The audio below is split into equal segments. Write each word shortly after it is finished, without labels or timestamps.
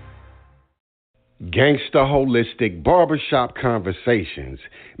Gangsta Holistic Barbershop Conversations,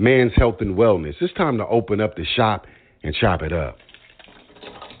 Man's Health and Wellness. It's time to open up the shop and chop it up.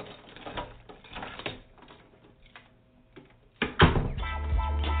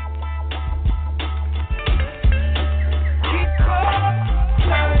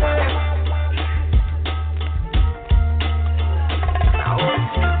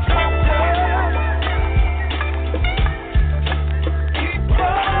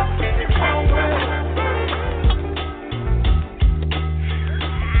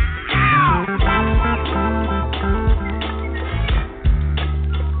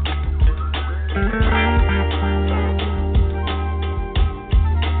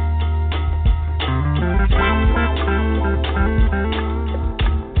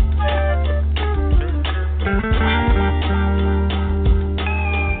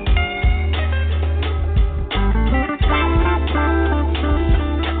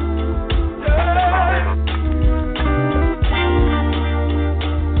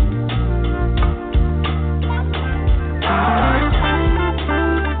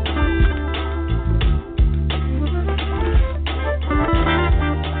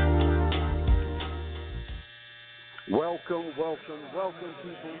 Welcome,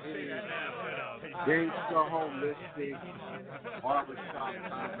 people, to Gangsta Holistic Barbershop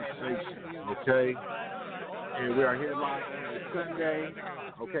Conversation, okay? And we are here live on Sunday.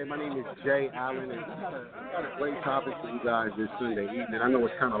 Okay, my name is Jay Allen, and we got a great topic for you guys this Sunday evening. I know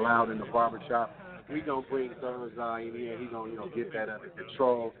it's kind of loud in the barbershop. We're going to bring Thursday in here. He's going to, get that under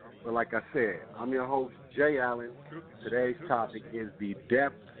control. But like I said, I'm your host, Jay Allen. Today's topic is the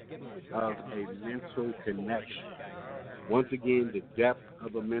depth of a mental connection. Once again, the depth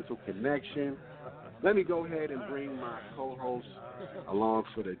of a mental connection. Let me go ahead and bring my co-host along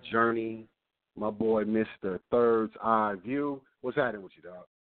for the journey, my boy, Mr. Third's Eye View. What's happening with you, dog?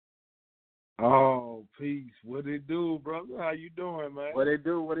 Oh, peace. What it do, brother? How you doing, man? What it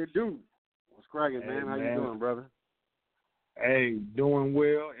do? What's cracking, man? How you doing, brother? Hey, doing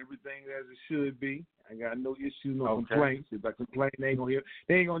well. Everything as it should be. I got no issues, no complaints. If I complain, they ain't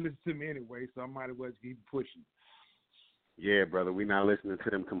gonna listen to me anyway, so I might as well keep pushing. Yeah, brother, we're not listening to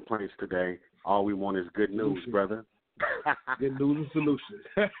them complaints today. All we want is good news, brother. Good news and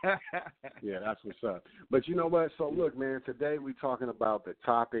solutions. Yeah, that's what's up. But you know what? So, look, man, today we're talking about the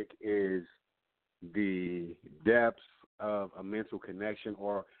topic is the depths of a mental connection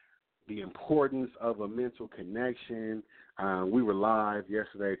or the importance of a mental connection. We were live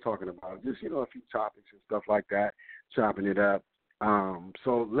yesterday talking about just, a few topics and stuff like that, chopping it up.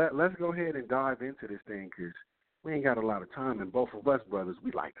 So let's go ahead and dive into this thing because we ain't got a lot of time, and both of us brothers,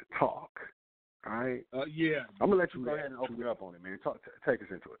 we like to talk. All right? Yeah. I'm going to let you go ahead and open it up on it, man. Take us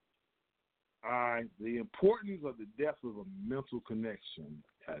into it. All right. The importance of the depth of a mental connection.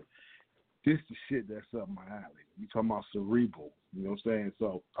 This is the shit that's up my alley. You talking about cerebral. You know what I'm saying?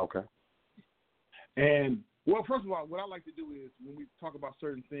 So. Okay. And, well, first of all, what I like to do is when we talk about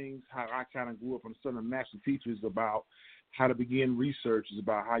certain things, how I kind of grew up on certain master teachers about how to begin research is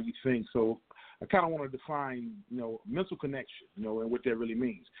about how you think. So I kind of want to define, mental connection, and what that really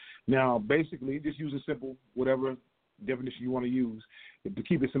means. Now, basically, just using simple, whatever definition you want to use, to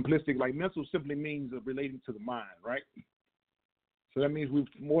keep it simplistic, like mental simply means of relating to the mind, right? So that means we're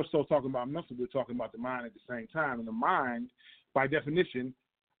more so talking about mental, we're talking about the mind at the same time. And the mind, by definition,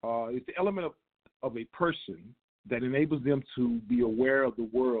 is the element of a person that enables them to be aware of the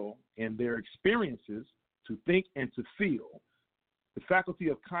world and their experiences, to think and to feel, the faculty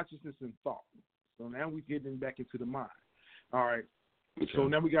of consciousness and thought. So now we're getting back into the mind. All right. Okay. So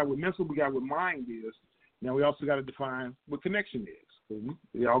now we got what mental, we got what mind is. Now we also got to define what connection is. So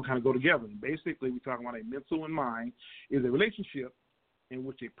they all kind of go together. And basically, we're talking about a mental and mind is a relationship in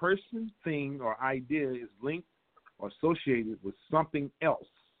which a person, thing, or idea is linked or associated with something else.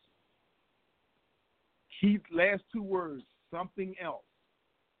 Key last two words, something else.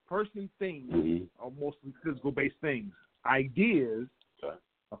 Person, things, are mostly physical-based things. Ideas,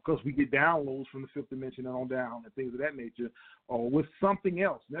 of course, we get downloads from the fifth dimension and on down and things of that nature, or with something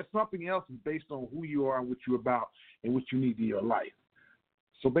else. And that something else is based on who you are and what you're about and what you need in your life.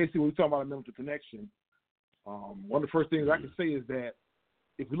 So basically, when we talk about a mental connection, one of the first things I can say is that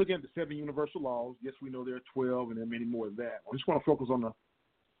if we look at the 7 universal laws, yes, we know there are 12 and there are many more than that. I just want to focus on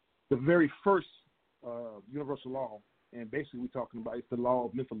the very first universal law. And basically, we're talking about it's the law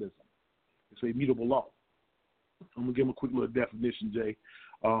of mentalism. It's a immutable law. I'm going to give them a quick little definition, Jay.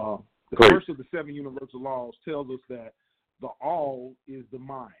 The first of the 7 universal laws tells us that the all is the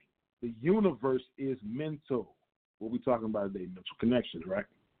mind. The universe is mental. What we're talking about today, mental connections, right?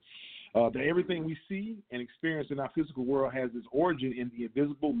 That everything we see and experience in our physical world has its origin in the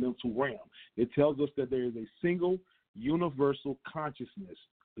invisible mental realm. It tells us that there is a single universal consciousness,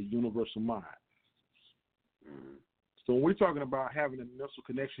 the universal mind. Mm-hmm. So when we're talking about having a mental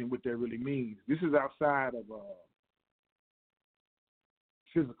connection, what that really means, this is outside of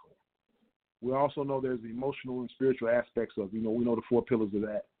physical. We also know there's the emotional and spiritual aspects of, we know the 4 pillars of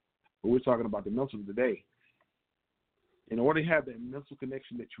that. But we're talking about the mental today. In order to have that mental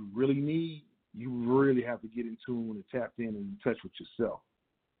connection that you really need, you really have to get in tune and tap in and in touch with yourself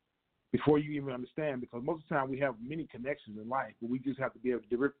before you even understand, because most of the time we have many connections in life, but we just have to be able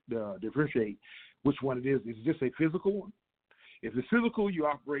to differentiate which one it is. Is it just a physical one? If it's physical, you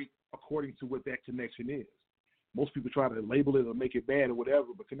operate according to what that connection is. Most people try to label it or make it bad or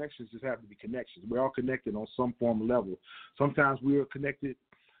whatever, but connections just have to be connections. We're all connected on some form of level. Sometimes we are connected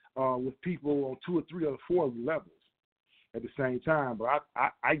with people on 2 or 3 or 4 levels at the same time. But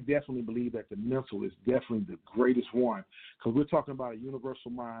I definitely believe that the mental is definitely the greatest one, because we're talking about a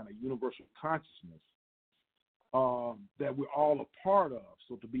universal mind, a universal consciousness that we're all a part of.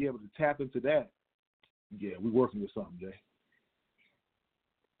 So to be able to tap into that, yeah, we're working with something, Jay.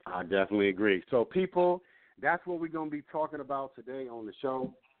 I definitely agree. So, people, that's what we're going to be talking about today on the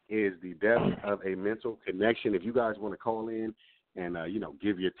show, is the depth of a mental connection. If you guys want to call in and,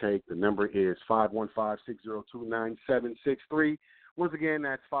 give your take, the number is 515-602-9763. Once again,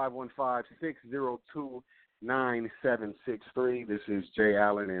 that's 515-602-9763. This is Jay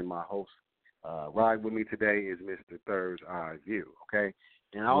Allen, and my host, ride with me today is Mr. Third's Eye View, okay?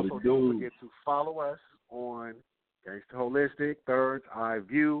 And also don't forget to follow us on Gangsta Holistic, Third's Eye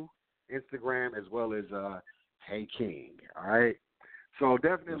View, Instagram, as well as Hey King, all right? So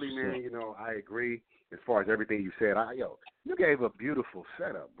definitely, man, I agree as far as everything you said. You gave a beautiful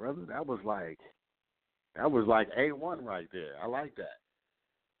setup, brother. That was like A1 right there. I like that.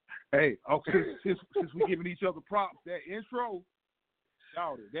 Hey, okay, since we giving each other props, that intro,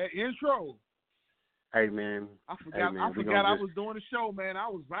 shout it. That intro. Hey, man. I forgot I was doing the show, man. I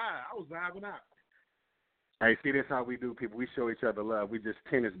was vibing out. Hey, see, this how we do, people. We show each other love. We just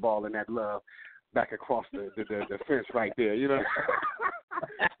tennis balling that love back across the fence right there,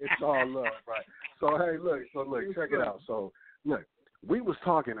 It's all love, right? So, hey, look, check it out. So, look, we was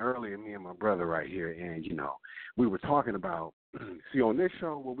talking earlier, me and my brother right here, and, we were talking about, see, on this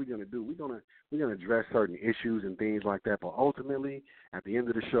show, what we're going to do, we're going to address certain issues and things like that, but ultimately, at the end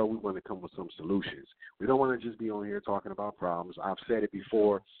of the show, we want to come with some solutions. We don't want to just be on here talking about problems. I've said it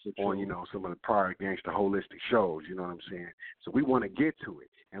before on, some of the prior Gangsta Holistic shows, you know what I'm saying? So we want to get to it.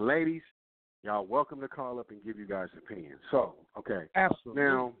 And ladies, y'all welcome to call up and give you guys opinions. So, okay. Absolutely.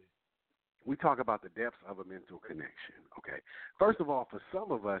 Now, we talk about the depths of a mental connection, okay? First of all, for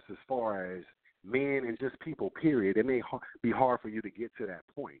some of us, as far as men and just people, period, it may be hard for you to get to that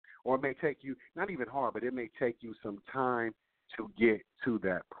point. Or it may take you, not even hard, but it may take you some time to get to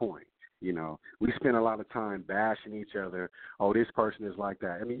that point. We spend a lot of time bashing each other. Oh, this person is like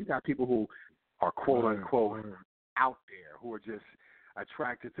that. I mean, you got people who are quote-unquote out there who are just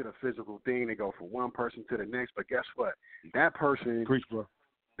attracted to the physical thing. They go from one person to the next, but guess what? That person, preach, bro.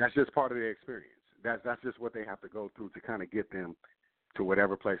 That's just part of their experience. That's just what they have to go through to kind of get them to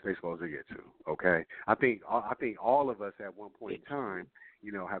whatever place they're supposed to get to. Okay, I think all of us at one point in time,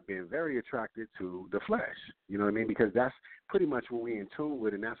 have been very attracted to the flesh. You know what I mean? Because that's pretty much what we're in tune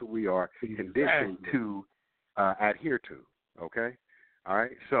with, and that's what we are conditioned to adhere to. Okay, all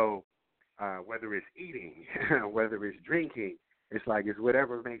right. So whether it's eating, whether it's drinking, it's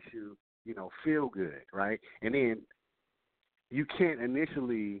whatever makes you feel good, right? And then you can't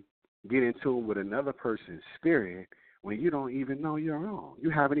initially get in tune with another person's spirit when you don't even know your own. You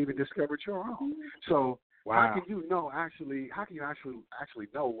haven't even discovered your own. So how can you know actually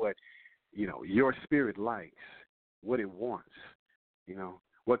know what, your spirit likes, what it wants,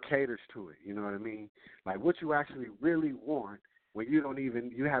 what caters to it, you know what I mean? Like what you actually really want when you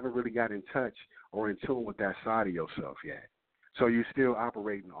haven't really got in touch or in tune with that side of yourself yet. So you're still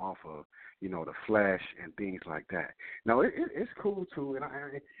operating off of, the flesh and things like that. Now, it's cool, too. And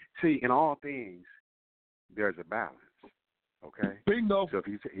I see, in all things, there's a balance, okay? Bingo. So if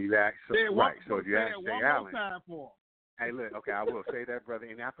you ask, so if you ask Jay Allen, hey, look, okay, I will say that, brother.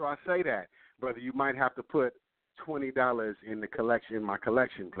 And after I say that, brother, you might have to put $20 in my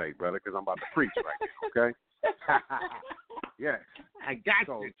collection plate, brother, because I'm about to preach right now, okay? Yes. I got you.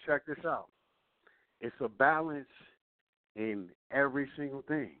 So it. check this out. It's a balance in every single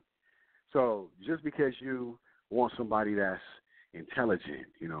thing. So just because you want somebody that's intelligent,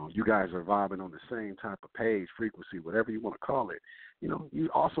 you guys are vibing on the same type of page, frequency, whatever you want to call it, you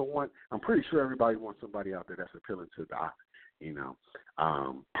also want, I'm pretty sure everybody wants somebody out there that's appealing to you know.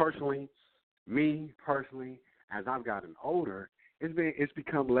 Personally, as I've gotten older, it's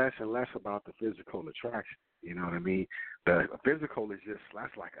become less and less about the physical attraction. You know what I mean? The physical is just,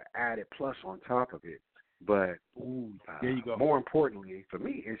 that's like an added plus on top of it. But there you go. More importantly, for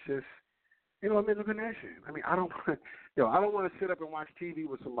me, it's just, you know, a mental connection. I mean, I don't want to sit up and watch TV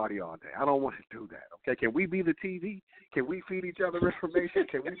with somebody all day. I don't want to do that. Okay, can we be the TV? Can we feed each other information?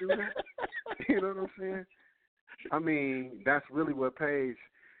 Can we do that? You know what I'm saying? I mean, that's really what page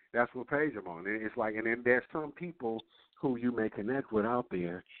I'm on. And it's like, and then there's some people who you may connect with out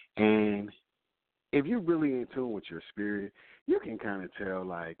there, and if you're really in tune with your spirit, you can kind of tell,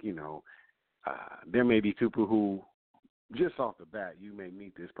 like, you know, there may be people who, just off the bat, you may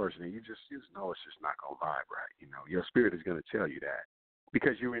meet this person and you just know it's just not going to vibe right. You know, your spirit is going to tell you that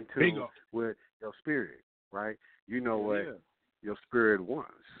because you're in tune with your spirit, right? You know what your spirit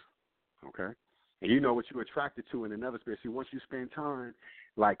wants, okay? And you know what you're attracted to in another spirit. See, once you spend time,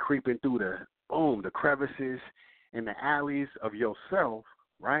 like, creeping through the crevices and the alleys of yourself,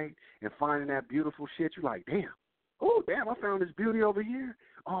 right, and finding that beautiful shit, you're like, damn, I found this beauty over here.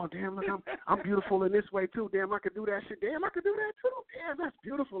 Oh, damn, look, I'm beautiful in this way, too. Damn, I could do that shit. Damn, I could do that, too. Damn, that's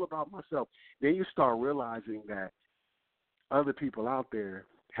beautiful about myself. Then you start realizing that other people out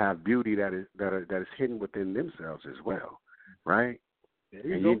have beauty that is hidden within themselves as well, right?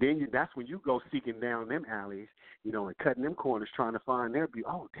 That's when you go seeking down them alleys, you know, and cutting them corners trying to find their beauty.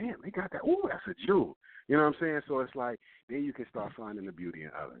 Oh, damn, they got that. Oh, that's a jewel. You know what I'm saying? So it's like, then you can start finding the beauty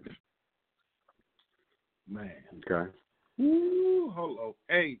in others. Man. Okay. Ooh, hello.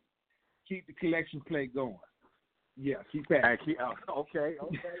 Hey, keep the collection plate going. Yeah, keep that. Okay.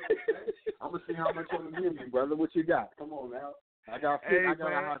 I'm gonna see how much I'm gonna give you, brother. What you got? Come on now. I got a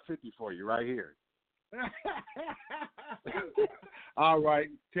hot 50 for you right here. All right,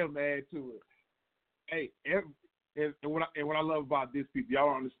 tell them to add to it. Hey, and what I love about this, people, y'all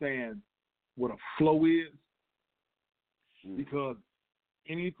don't understand what a flow is, because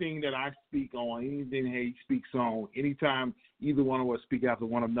anything that I speak on, anything he speaks on, anytime either one of us speak after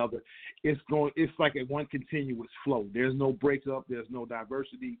one another, it's like a one continuous flow. There's no breakup, there's no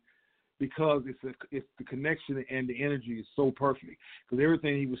diversity, because it's the connection and the energy is so perfect. Because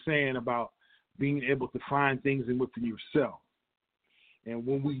everything he was saying about being able to find things within yourself, and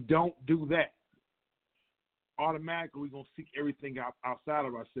when we don't do that, automatically we're going to seek everything outside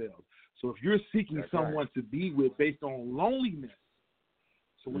of ourselves. So if you're seeking someone to be with based on loneliness,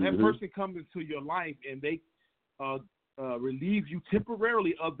 so when that person comes into your life and they relieve you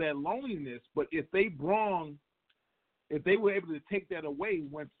temporarily of that loneliness, but if they were able to take that away,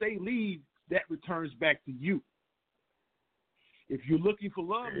 once they leave, that returns back to you. If you're looking for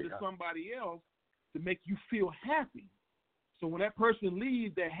love to somebody else to make you feel happy, so when that person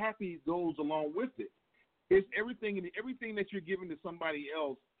leaves, that happy goes along with it. It's everything that you're giving to somebody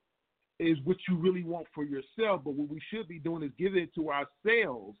else is what you really want for yourself. But what we should be doing is giving it to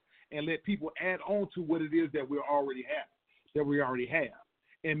ourselves and let people add on to what it is that we already have,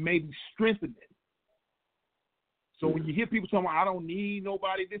 and maybe strengthen it. So when you hear people talking about, I don't need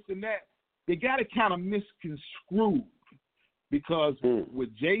nobody, this and that, they got it kind of misconstrued, because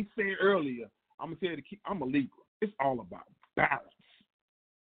what Jay said earlier, I'm going to tell you, I'm a Libra. It's all about balance.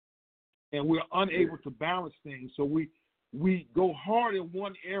 And we're unable to balance things. So we go hard in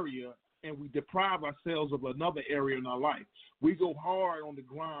one area and we deprive ourselves of another area in our life. We go hard on the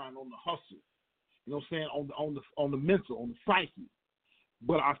grind, on the hustle, you know what I'm saying, on the mental, on the psyche.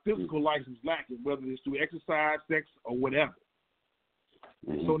 But our physical life is lacking, whether it's through exercise, sex, or whatever.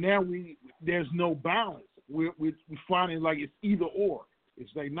 So now there's no balance. We're finding like it's either or.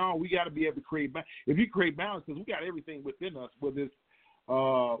 It's like, no, we got to be able to create balance. If you create balance, because we got everything within us, whether it's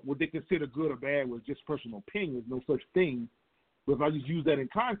what they consider good or bad was just personal opinions, no such thing. But if I just use that in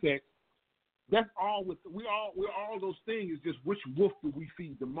context, that's all. We're all those things. Is just which wolf do we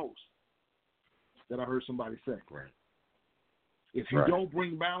feed the most? That I heard somebody say. Right. If you don't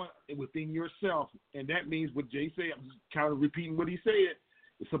bring balance within yourself, and that means what Jay said, I'm just kind of repeating what he said,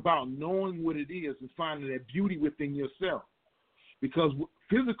 it's about knowing what it is and finding that beauty within yourself. Because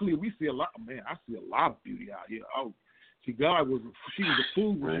physically, we see a lot. Man, I see a lot of beauty out here. Oh, see, she was a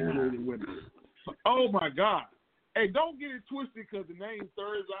fool when she created women. Oh my God! Hey, don't get it twisted because the name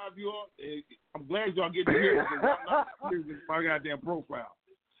Third Eye View. I'm glad y'all get to hear it because I'm not serious with my goddamn profile.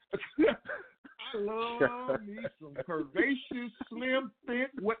 I love me some curvaceous, slim, thin.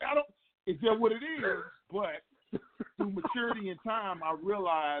 Is that what it is? But through maturity and time, I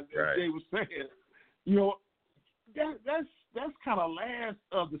realized, as Jay was saying, you know, that's kind of last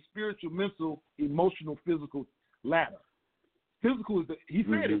of the spiritual, mental, emotional, physical ladder. Physical is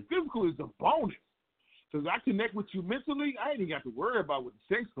Physical is the bonus. Because I connect with you mentally, I ain't even got to worry about what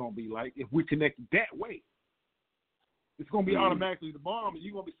the sex is going to be like if we connect that way. It's going to be automatically the bomb, and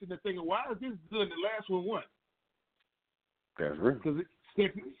you're going to be sitting there thinking, why is this good and the last one won? That's real. Because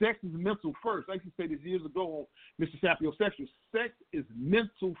sex is mental first. I used to say this years ago on Mr. Sapiosexual. Sex is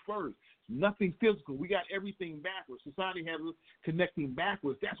mental first. Nothing physical. We got everything backwards. Society has us connecting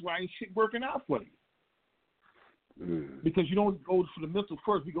backwards. That's why ain't shit working out for you. Because you don't go for the mental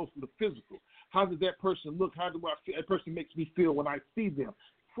first. We go for the physical. How does that person look? How do I feel? That person makes me feel when I see them.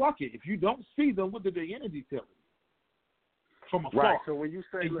 Fuck it. If you don't see them, what did their energy tell you? From afar. Right. So when you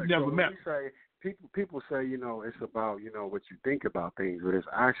say, look, never so met. You say people say, it's about, what you think about things, but it's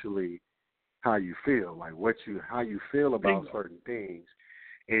actually how you feel. Like how you feel about certain things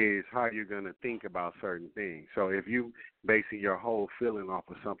is how you're gonna think about certain things. So if you basing your whole feeling off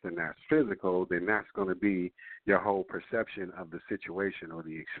of something that's physical, then that's gonna be your whole perception of the situation or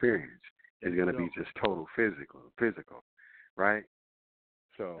the experience is gonna be just total physical, right?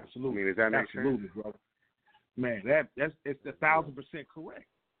 So absolutely. I mean, does that make sense? Brother. Man, it's 1,000% correct.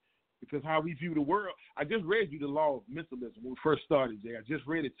 Because how we view the world, I just read you the law of mentalism when we first started there. I just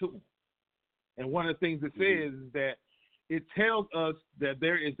read it to him. And one of the things it says is that it tells us that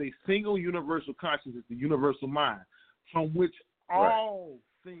there is a single universal consciousness, the universal mind, from which all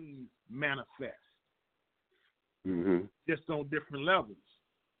things manifest, just on different levels.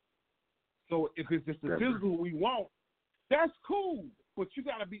 So if it's just the physical we want, that's cool. But you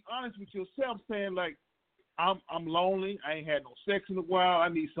got to be honest with yourself, saying like, I'm lonely. I ain't had no sex in a while. I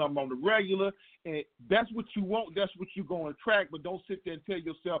need something on the regular. And that's what you want. That's what you're going to attract. But don't sit there and tell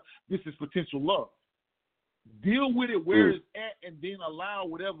yourself this is potential love. Deal with it where it's at, and then allow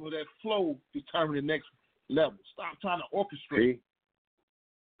whatever that flow determine the next level. Stop trying to orchestrate.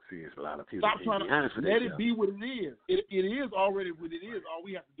 See, it's a lot of people. Stop trying to let it be what it is. It is already what it is. All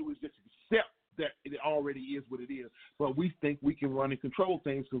we have to do is just accept that it already is what it is. But we think we can run and control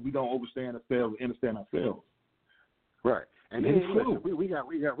things because we don't understand ourselves. Right. And then listen, we got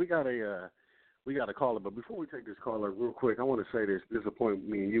a caller, but before we take this caller real quick, I want to say this. This is a point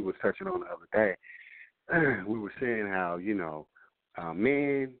me and you was touching on the other day. We were saying how,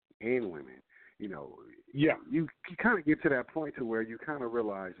 men and women, you kind of get to that point to where you kind of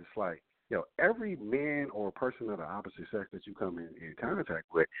realize it's like, every man or person of the opposite sex that you come in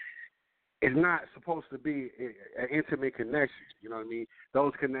contact with is not supposed to be an intimate connection. You know what I mean?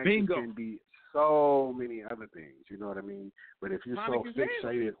 Those connections can be so many other things. You know what I mean? But if you're so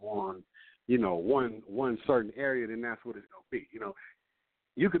fixated on, one certain area, then that's what it's going to be.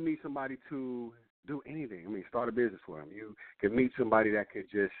 You can meet somebody to do anything. I mean, start a business for them. You can meet somebody that could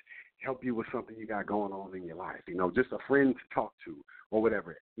just help you with something you got going on in your life. Just a friend to talk to or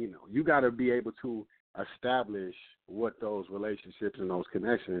whatever. You got to be able to establish what those relationships and those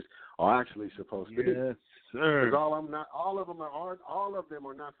connections are actually supposed to be. Yes, sir. Because all of them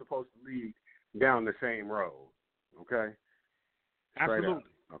are not supposed to lead down the same road. Okay. Absolutely.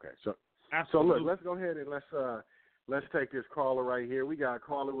 Okay. So look, let's go ahead and let's take this caller right here. We got a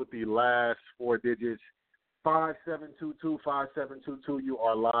caller with the last four digits, 5722, 5722. You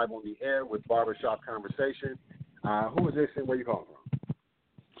are live on the air with Barbershop Conversation. Who is this and where you calling from?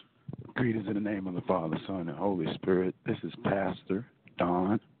 Greetings in the name of the Father, Son, and Holy Spirit. This is Pastor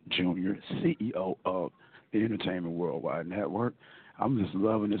Don Jr., CEO of the Entertainment Worldwide Network. I'm just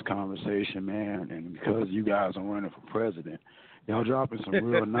loving this conversation, man, and because you guys are running for president, y'all dropping some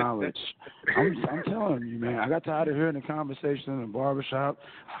real knowledge. I'm telling you, man, I got tired of hearing the conversation in the barbershop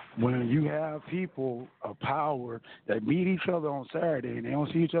when you have people of power that meet each other on Saturday and they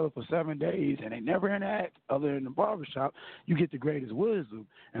don't see each other for 7 days and they never interact other than the barbershop. You get the greatest wisdom,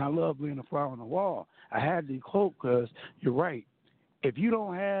 and I love being a fly on the wall. I had to quote because you're right. If you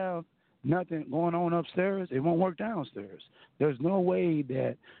don't have nothing going on upstairs, it won't work downstairs. There's no way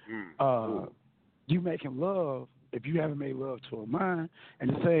that you making love if you haven't made love to a mind. And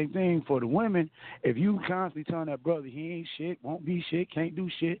the same thing for the women. If you constantly telling that brother he ain't shit, won't be shit, can't do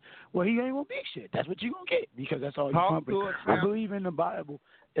shit, well, he ain't gonna be shit. That's what you gonna get because that's all you pumping. I believe in the Bible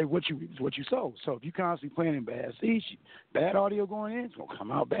and what you sow. So if you constantly planting bad seeds, bad audio going in, it's gonna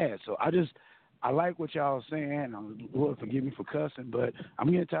come out bad. So I like what y'all are saying. Lord, forgive me for cussing, but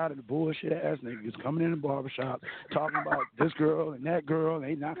I'm getting tired of the bullshit ass niggas coming in the barbershop talking about this girl and that girl. And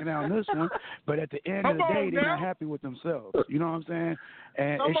they knocking down this one, but at the end of the day, they're not happy with themselves. You know what I'm saying?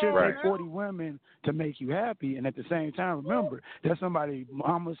 And it should take 40 women to make you happy. And at the same time, remember, there's somebody,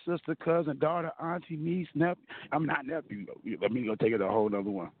 mama, sister, cousin, daughter, auntie, niece, nephew. I'm not nephew. Let me go take it to a whole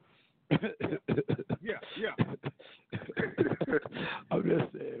other one. Yeah. I'm just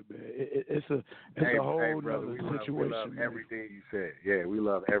saying, man. a whole brother, other situation. We love everything you said. Yeah, we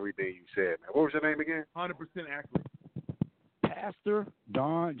love everything you said, man. What was your name again? 100% accurate. Pastor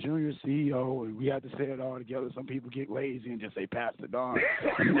Don Jr. CEO, and we have to say it all together. Some people get lazy and just say Pastor Don,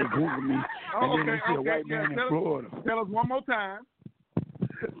 and they Google me, and then they see a white man in Florida. Tell us one more time.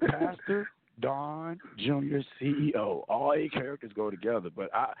 Pastor Don Jr. CEO. All 8 characters go together.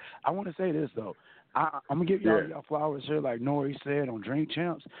 But I want to say this though. I'm gonna give y'all flowers here, like Nori said on Drink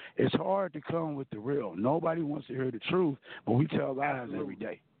Champs. It's hard to come with the real. Nobody wants to hear the truth, but we tell lies every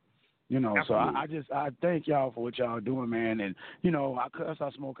day. You know, Absolutely. so I thank y'all for what y'all doing, man. And, you know, I cuss, I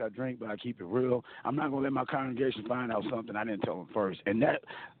smoke, I drink, but I keep it real. I'm not going to let my congregation find out something I didn't tell them first. And that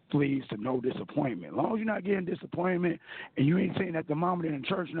leads to no disappointment. As long as you're not getting disappointment and you ain't seeing that thermometer in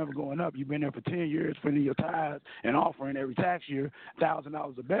church never going up, you've been there for 10 years, spending your tithes and offering every tax year $1,000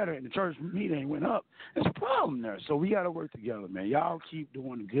 or better, and the church meeting ain't went up. There's a problem there. So we got to work together, man. Y'all keep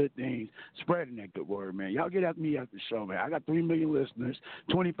doing the good things, spreading that good word, man. Y'all get at me after the show, man. I got 3 million listeners,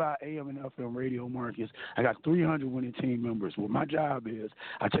 25 AM and FM radio markets. I got 300 winning team members. What my job is,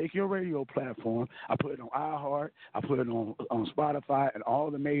 I take your radio platform, I put it on iHeart, I put it on Spotify and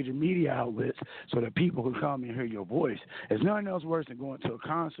all the major media outlets so that people can come and hear your voice. There's nothing else worse than going to a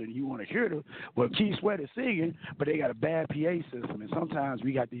concert and you want to hear what Keith Sweat is singing, but they got a bad PA system. And sometimes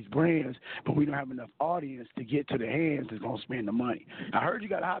we got these brands, but we don't have enough audience to get to the hands that's going to spend the money. I heard you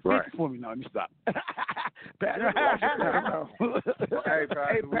got a hot 50 for me. No, let me stop. Hey,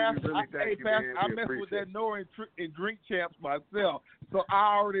 Pastor, I mess with that Nori and Drink Champs myself, so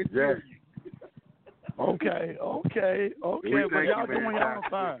I already feel you. Okay. But y'all doing y'all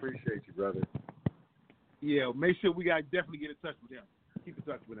fine. Appreciate you, brother. Yeah, make sure we gotta definitely get in touch with them. Keep in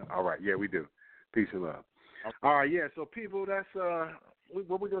touch with them. All right, yeah, we do. Peace and love. All right, yeah. So people, that's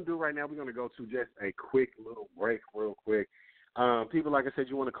what we're gonna do right now. We're gonna go to just a quick little break, real quick. People, like I said,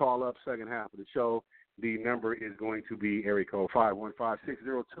 you want to call up second half of the show. The number is going to be area code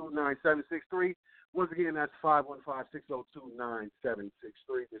 515-602-9763. Once again, that's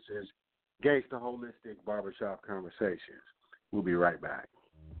 515-602-9763. This is Gangsta Holistic Barbershop Conversations. We'll be right back.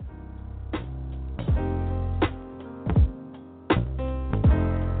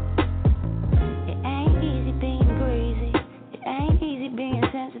 It ain't easy being greasy. It ain't easy being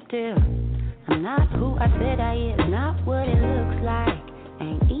sensitive. I'm not who I said I is, not what it looks like.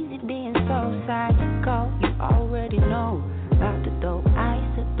 Ain't easy being so psycho. You already know about to throw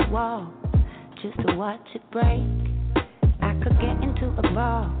ice at the wall just to watch it break. I could get into a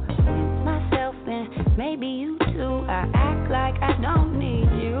bar with myself and maybe you too. I act like I don't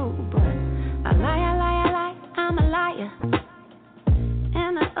need you, but I lie, I'm a liar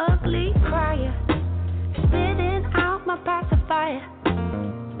and an ugly crier, spitting out my pacifier.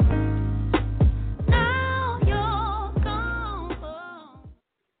 Now you're gone.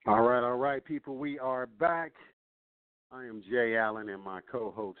 All right, people, we are back. I am Jay Allen, and my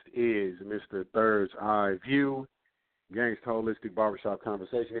co-host is Mr. Third's Eye View. Gangsta Holistic Barbershop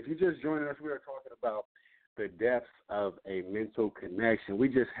Conversation. If you're just joining us, we are talking about the depths of a mental connection. We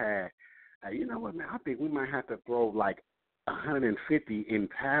just had, you know what, man, I think we might have to throw like 150 in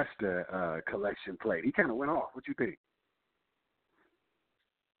Pastor collection plate. He kind of went off. What you think?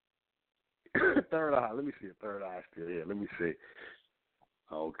 Third Eye. Let me see if Third Eye still here. Let me see.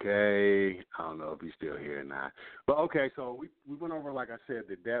 Okay. I don't know if he's still here or not. But, okay, so we went over, like I said,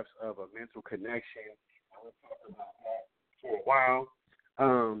 the depths of a mental connection. We're talking about that for a while.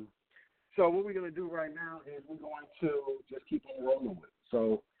 So what we're going to do right now is we're going to just keep on rolling with it.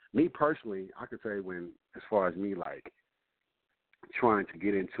 So me personally, I could say as far as me, like, trying to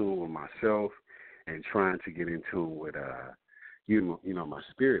get in tune with myself and trying to get in tune with, you know, my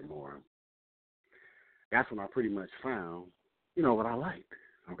spirit more, that's when I pretty much found, you know, what I liked,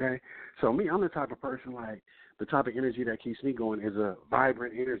 okay? So me, I'm the type of person, like, the type of energy that keeps me going is a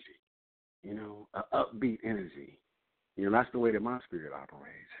vibrant energy. You know, an upbeat energy. You know, that's the way that my spirit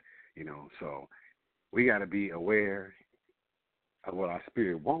operates, you know. So we got to be aware of what our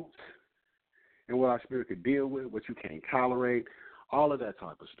spirit wants and what our spirit could deal with, what you can't tolerate, all of that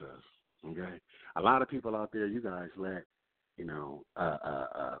type of stuff, okay? A lot of people out there, you guys let, you know,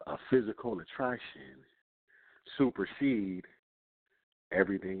 a physical attraction supersede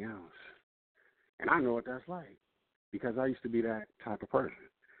everything else. And I know what that's like because I used to be that type of person.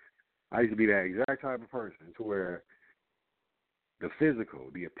 I used to be that exact type of person to where the physical,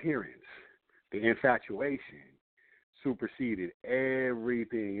 the appearance, the infatuation superseded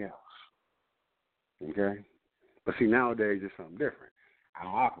everything else. Okay? But see, nowadays it's something different. I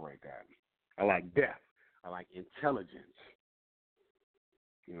don't operate that. I like depth. I like intelligence.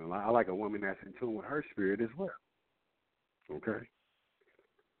 You know, I like a woman that's in tune with her spirit as well. Okay?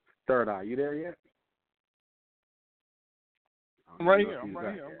 Third Eye, you there yet? I'm right here.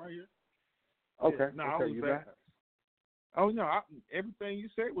 Okay. No, okay, I was you back. back? Oh no, everything you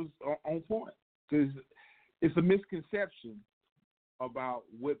said was on point. Because it's a misconception about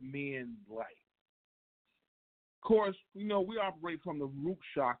what men like. Of course, we operate from the root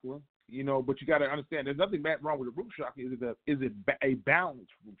chakra, but you got to understand there's nothing bad wrong with the root chakra. Is it a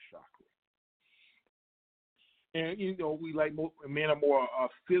balanced root chakra? And we like men are more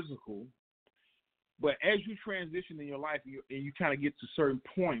physical, but as you transition in your life and you kind of get to certain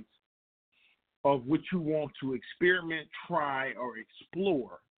points of what you want to experiment, try, or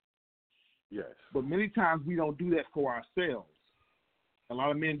explore. Yes. But many times we don't do that for ourselves. A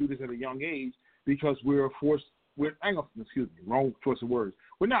lot of men do this at a young age because we're forced. Wrong choice of words.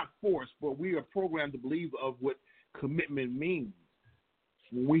 We're not forced, but we are programmed to believe of what commitment means.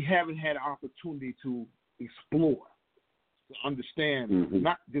 We haven't had an opportunity to explore, to understand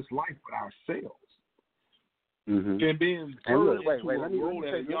not just life but ourselves. Mm-hmm. And being and look, wait. let Let me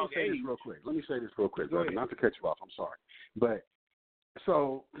say this real quick. Let me say this real quick, brother. Not to cut you off. I'm sorry, but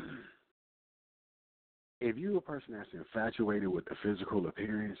so if you're a person that's infatuated with the physical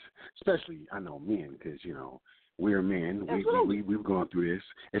appearance, especially I know men, because we're men. We've gone through this.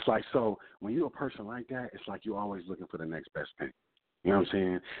 It's like, so when you're a person like that, it's like you're always looking for the next best thing. You know what I'm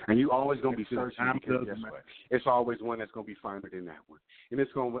saying? And you always going to be searching because guess what? It's always one that's going to be finer than that one, and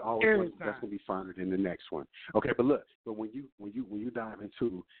it's going to always one that's going to be finer than the next one. Okay, but look, when you dive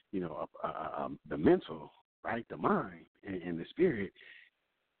into the mental, right, the mind and the spirit,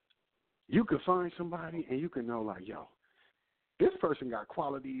 you can find somebody and you can know like, yo, this person got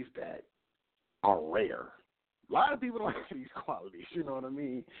qualities that are rare. A lot of people don't have these qualities, you know what I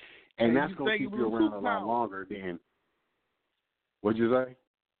mean? And that's going to keep you around a lot longer than. What'd you say?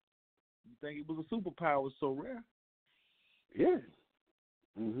 You think it was a superpower? It's so rare. Yeah.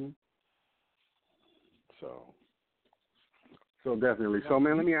 Mhm. So definitely. So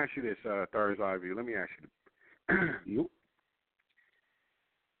man, let me ask you this, Third Eye View. Let me ask you.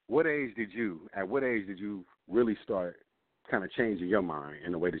 At what age did you really start kind of changing your mind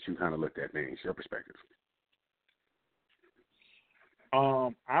in the way that you kind of looked at things, your perspective? I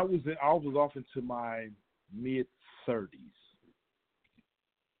was off into my mid-30s.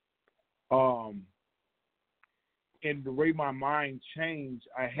 And the way my mind changed,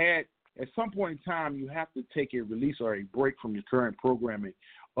 I had at some point in time you have to take a release or a break from your current programming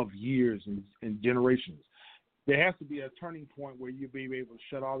of years and generations. There has to be a turning point where you'll be able to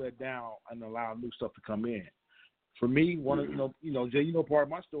shut all that down and allow new stuff to come in. For me, Jay, part of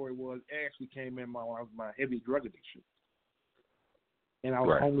my story was I actually came in when I was my heavy drug addiction, and I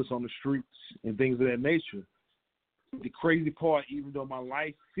was homeless on the streets and things of that nature. The crazy part, even though my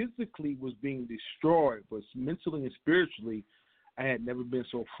life physically was being destroyed, but mentally and spiritually, I had never been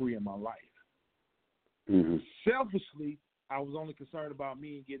so free in my life. Mm-hmm. Selfishly, I was only concerned about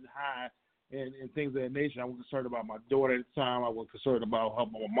me and getting high and things of that nature. I was concerned about my daughter at the time. I was concerned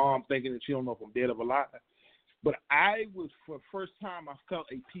about my mom thinking that she don't know if I'm dead or alive. But for the first time, I felt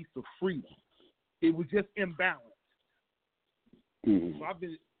a piece of freedom. It was just imbalanced. Mm-hmm. So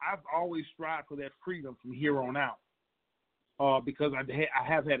I've always strived for that freedom from here on out. Because I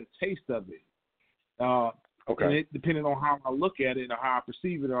have had a taste of it. And it, depending on how I look at it or how I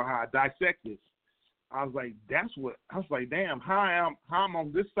perceive it or how I dissect it, I was like, damn, how I'm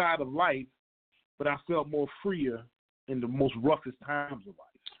on this side of life, but I felt more freer in the most roughest times of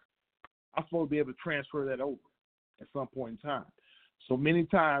life. I'm supposed to be able to transfer that over at some point in time. So many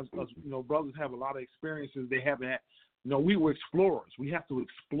times, brothers have a lot of experiences they haven't had. We were explorers. We have to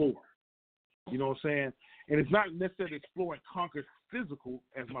explore. You know what I'm saying? And it's not necessarily explore and conquer physical,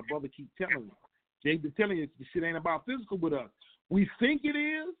 as my brother keep telling me. They've been telling you the shit ain't about physical with us. We think it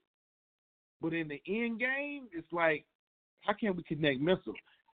is, but in the end game, it's like, how can we connect mental?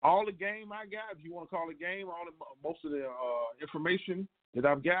 All the game I got, if you want to call it game, most of the information that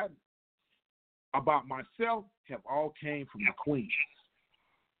I've got about myself have all came from the queens.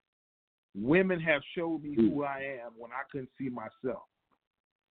 Women have showed me who I am when I couldn't see myself.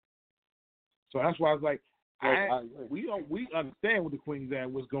 So that's why I was like, we understand what the queens are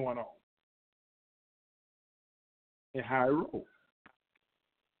and what's going on and how it rolls.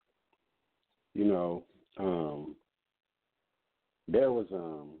 There was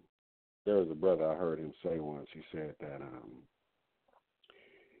a brother I heard him say once. He said that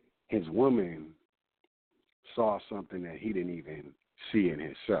his woman saw something that he didn't even see in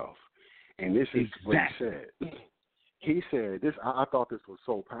himself, and this is what he said. He said this. I thought this was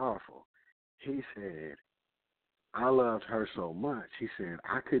so powerful. He said, I loved her so much. He said,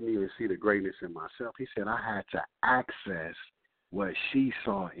 I couldn't even see the greatness in myself. He said, I had to access what she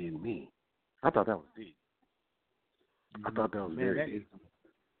saw in me. I thought that was deep. I thought that was very deep.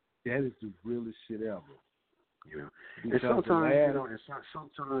 That is the realest shit ever. You know, and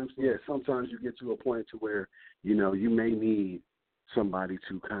sometimes you get to a point to where, you know, you may need somebody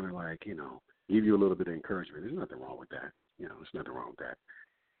to kind of like, you know, give you a little bit of encouragement. There's nothing wrong with that. You know, there's nothing wrong with that.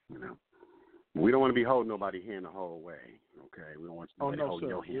 You know, we don't want to be holding nobody's hand the whole way. Okay, we don't want you to hold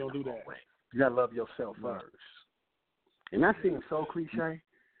your hand the whole way. You gotta love yourself first. And that seems so cliche. You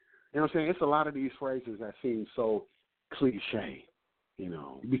know what I'm saying? It's a lot of these phrases that seem so cliche. You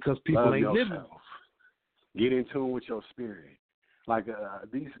know, because people love ain't yourself. living. Get in tune with your spirit. Like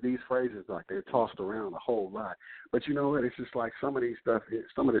these phrases, like they're tossed around a whole lot. But you know what? It's just like some of this stuff is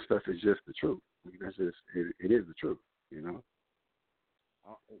just the truth. I mean, that's just it is the truth. You know.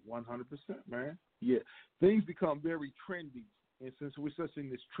 100%, man. Yeah, things become very trendy, and since we're such in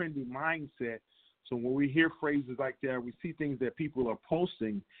this trendy mindset, so when we hear phrases like that, we see things that people are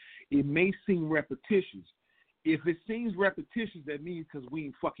posting, it may seem repetitious. If it seems repetitious, that means because we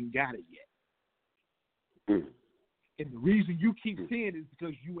ain't fucking got it yet. And the reason you keep seeing it is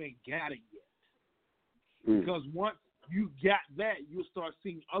because you ain't got it yet. Because once you got that, you'll start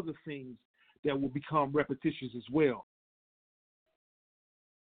seeing other things that will become repetitious as well.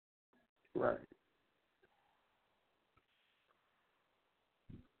 Right.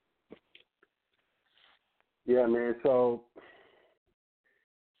 Yeah, man. So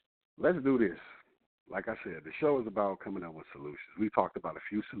let's do this. Like I said, the show is about coming up with solutions. We talked about a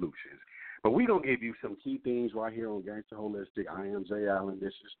few solutions, but we're going to give you some key things right here on Gangsta Holistic. I am Jay Allen.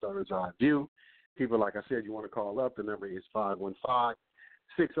 This is Third Eye View. People, like I said, you want to call up. The number is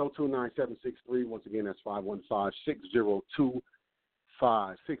 515-602-9763. Once again, that's 515-602-6753.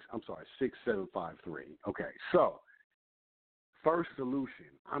 Okay, so first solution,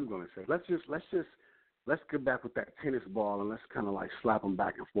 I'm going to say, let's get back with that tennis ball and let's kind of like slap them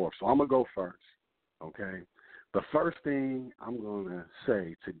back and forth. So I'm going to go first. Okay, the first thing I'm going to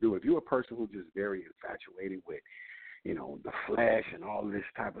say to do, if you're a person who's just very infatuated with, you know, the flash and all of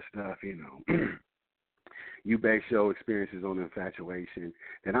this type of stuff, you know, you base your experiences on infatuation,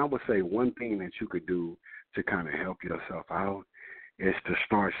 then I would say one thing that you could do to kind of help yourself out is to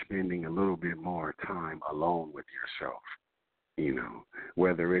start spending a little bit more time alone with yourself. You know,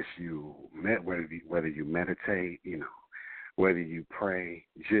 whether it's whether you meditate, you know, whether you pray,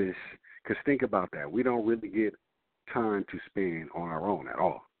 just because think about that. We don't really get time to spend on our own at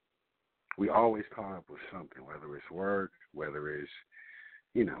all. We always caught up with something, whether it's work, whether it's,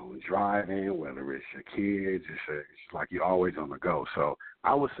 you know, driving, whether it's your kids. It's like you're always on the go. So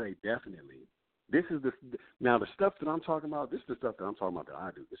I would say definitely. This is the stuff that I'm talking about. This is the stuff that I'm talking about that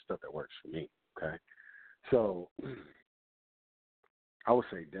I do. This stuff that works for me. Okay, so I would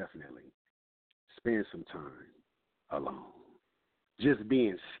say definitely spend some time alone, just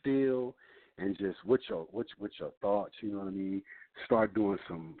being still and just with your thoughts. You know what I mean? Start doing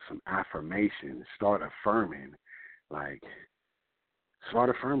some affirmations. Start affirming the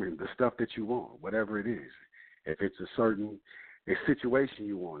stuff that you want, whatever it is. If it's a certain situation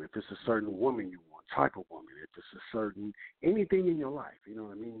you want, if it's a certain woman you want, type of woman, if it's a certain anything in your life, you know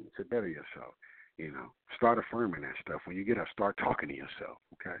what I mean, to better yourself. You know, start affirming that stuff. When you get up, start talking to yourself,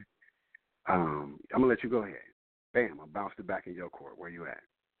 okay? I'm going to let you go ahead. Bam, I bounced it back in your court. Where you at?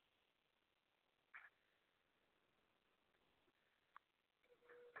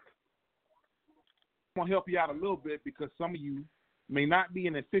 I'm going to help you out a little bit because some of you may not be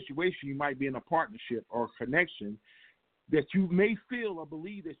in a situation. You might be in a partnership or a connection that you may feel or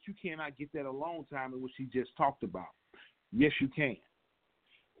believe that you cannot get that alone time in which he just talked about. Yes, you can.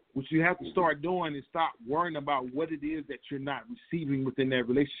 What you have to start doing is stop worrying about what it is that you're not receiving within that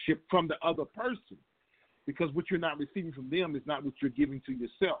relationship from the other person, because what you're not receiving from them is not what you're giving to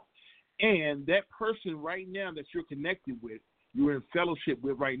yourself. And that person right now that you're connected with, you're in fellowship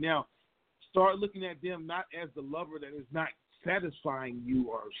with right now, start looking at them not as the lover that is not satisfying you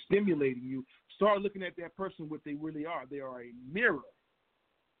or stimulating you. Start looking at that person what they really are. They are a mirror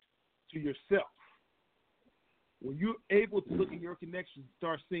to yourself. When you're able to look at your connections,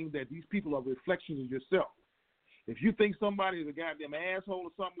 start seeing that these people are reflections of yourself. If you think somebody is a goddamn asshole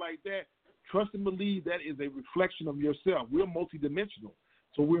or something like that, trust and believe that is a reflection of yourself. We're multidimensional,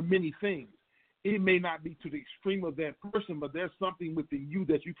 so we're many things. It may not be to the extreme of that person, but there's something within you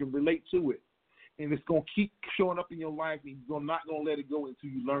that you can relate to it. And it's going to keep showing up in your life, and you're not going to let it go until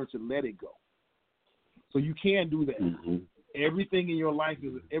you learn to let it go. So you can do that. Mm-hmm. Everything in your life,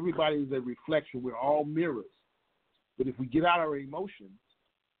 everybody is a reflection. We're all mirrors. But if we get out our emotions,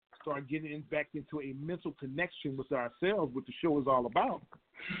 start getting back into a mental connection with ourselves, what the show is all about,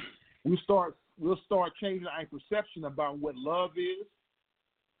 we start we'll start changing our perception about what love is.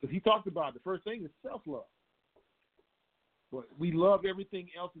 Because he talked about the first thing is self-love. But we love everything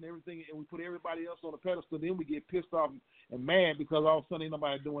else and we put everybody else on a pedestal. Then we get pissed off and mad because all of a sudden ain't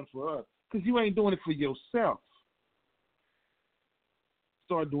nobody doing it for us. Because you ain't doing it for yourself.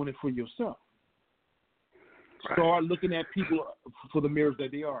 Start doing it for yourself. Right. Start looking at people for the mirrors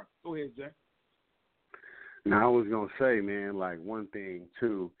that they are. Go ahead, Jack. Now, I was going to say, man, like one thing,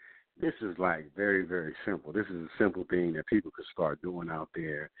 too, this is like very, very simple. This is a simple thing that people could start doing out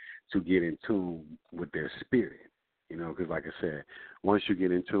there to get in tune with their spirit. You know, because like I said, once you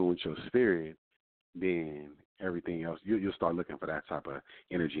get in tune with your spirit, then everything else, you'll start looking for that type of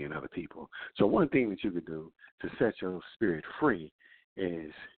energy in other people. So one thing that you could do to set your spirit free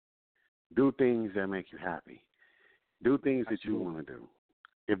is do things that make you happy. Do things that you want to do.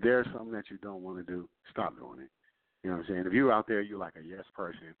 If there's something that you don't want to do, stop doing it. You know what I'm saying? If you're out there, you're like a yes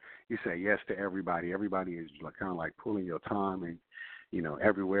person. You say yes to everybody. Everybody is like, kind of like pulling your time and, you know,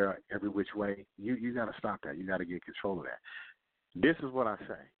 everywhere, every which way. You got to stop that. You got to get control of that. This is what I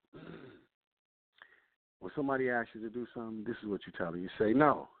say. When somebody asks you to do something, this is what you tell them. You say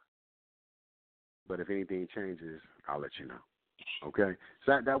no. But if anything changes, I'll let you know. Okay?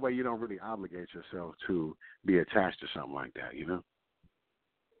 So that way you don't really obligate yourself to be attached to something like that, you know?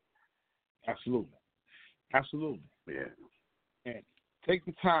 Absolutely. Yeah. And take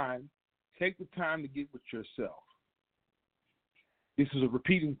the time to get with yourself. This is a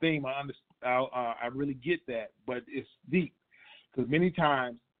repeating theme. I really get that, but it's deep. Because many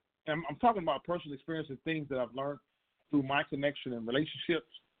times, and I'm talking about personal experience and things that I've learned through my connection and relationships.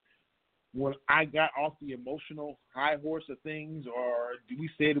 When I got off the emotional high horse of things, or we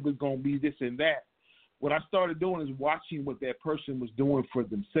said it was going to be this and that, what I started doing is watching what that person was doing for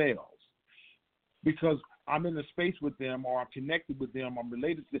themselves. Because I'm in a space with them, or I'm connected with them, I'm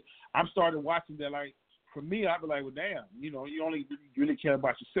related to them. I've started watching that, like, for me, I'd be like, well, damn, you know, you only really care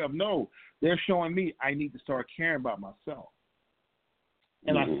about yourself. No, they're showing me I need to start caring about myself.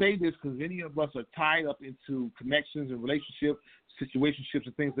 And I say this because many of us are tied up into connections and relationships, situationships,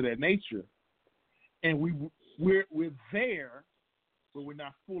 and things of that nature. And we're there, but we're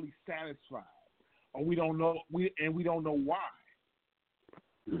not fully satisfied, or we don't know why.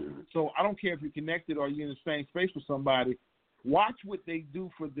 So I don't care if you're connected or you're in the same space with somebody. Watch what they do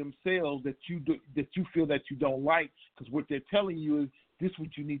for themselves that you feel that you don't like, because what they're telling you is this is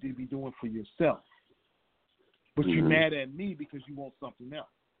what you need to be doing for yourself. But you're mad at me because you want something else.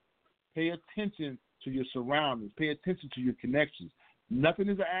 Pay attention to your surroundings. Pay attention to your connections. Nothing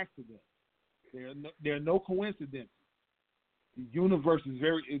is an accident. There are no coincidences. The universe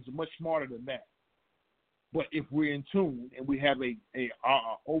is much smarter than that. But if we're in tune and we have a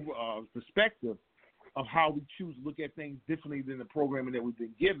perspective of how we choose to look at things differently than the programming that we've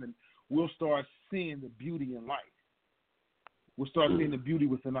been given, we'll start seeing the beauty in life. We'll start seeing the beauty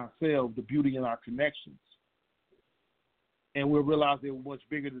within ourselves, the beauty in our connections. And we'll realize they're much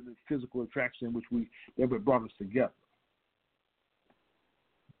bigger than the physical attraction in which that brought us together.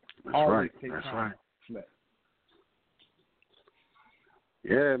 That's right. That's right.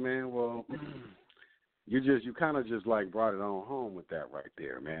 Yeah, man. Well, you kind of just like brought it on home with that right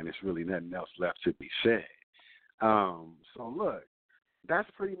there, man. There's really nothing else left to be said. So look, that's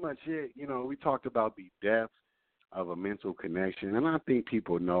pretty much it. You know, we talked about the depth of a mental connection, and I think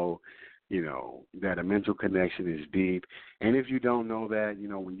people know, you know, that a mental connection is deep. And if you don't know that, you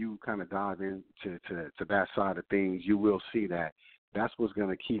know, when you kind of dive into that side of things, you will see that that's what's going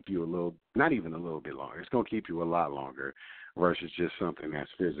to keep you not even a little bit longer. It's going to keep you a lot longer versus just something that's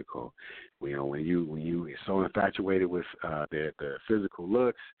physical. You know, when you are so infatuated with the physical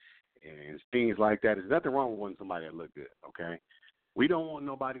looks and things like that, there's nothing wrong with wanting somebody that look good, okay? We don't want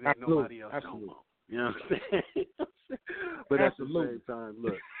nobody that nobody else don't want. You know what I'm saying? But at the same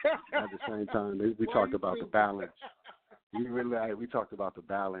time, look, we talked about the balance. We talked about the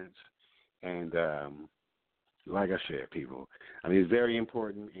balance, and like I said, people, I mean, it's very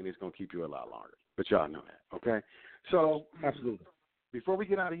important, and it's going to keep you a lot longer. But y'all know that, okay? So, absolutely. Before we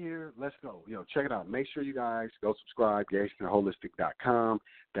get out of here, let's go. You know, check it out. Make sure you guys go subscribe, gangsterholistic.com.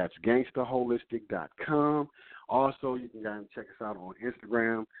 That's gangsterholistic.com. Also, you can guys check us out on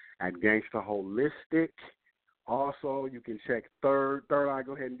Instagram at gangsterholistic. Also, you can check Third Eye.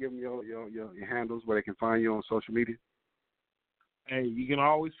 Go ahead and give them your handles where they can find you on social media. Hey, you can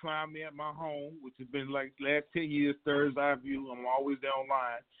always find me at my home, which has been like last 10 years, Third Eye View. I'm always there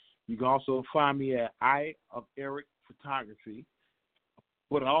online. You can also find me at Eye of Eric Photography.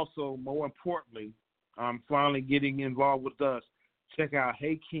 But also, more importantly, I'm finally getting involved with us. Check out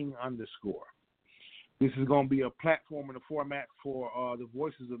HeyKing_. This is going to be a platform and a format for the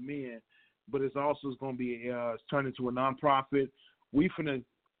voices of men but it's also going to be turned into a nonprofit. We finna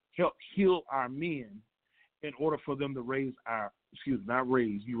help heal our men in order for them to raise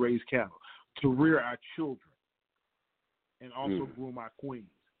cattle, to rear our children, and also groom our queens.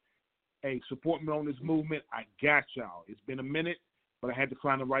 Hey, support me on this movement. I got y'all. It's been a minute, but I had to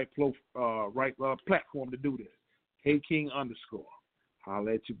find the right platform to do this. K-King _.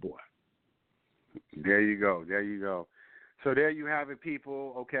 Holla at your boy. There you go. So there you have it,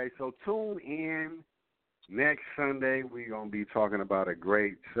 people. Okay, so tune in next Sunday. We're going to be talking about a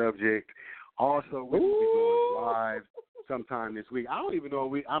great subject. Also, we will be going live sometime this week. I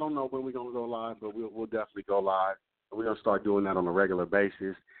don't know when we're going to go live, but we'll definitely go live. And we're going to start doing that on a regular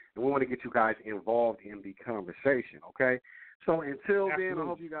basis. And we want to get you guys involved in the conversation, okay? So until then, I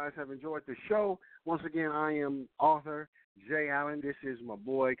hope you guys have enjoyed the show. Once again, I am author Jay Allen. This is my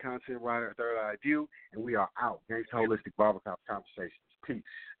boy, content writer, Third Eye View, and we are out. Gangsta Holistic Barber Conversations. Peace.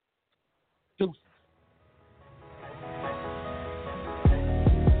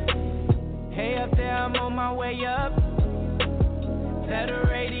 Hey, up there, I'm on my way up. Tell the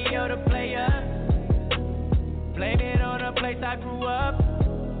radio to play up. Blame it on the place I grew up.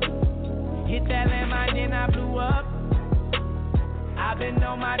 Hit that landmine, then I blew up. I've been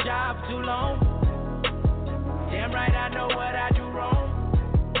on my job too long.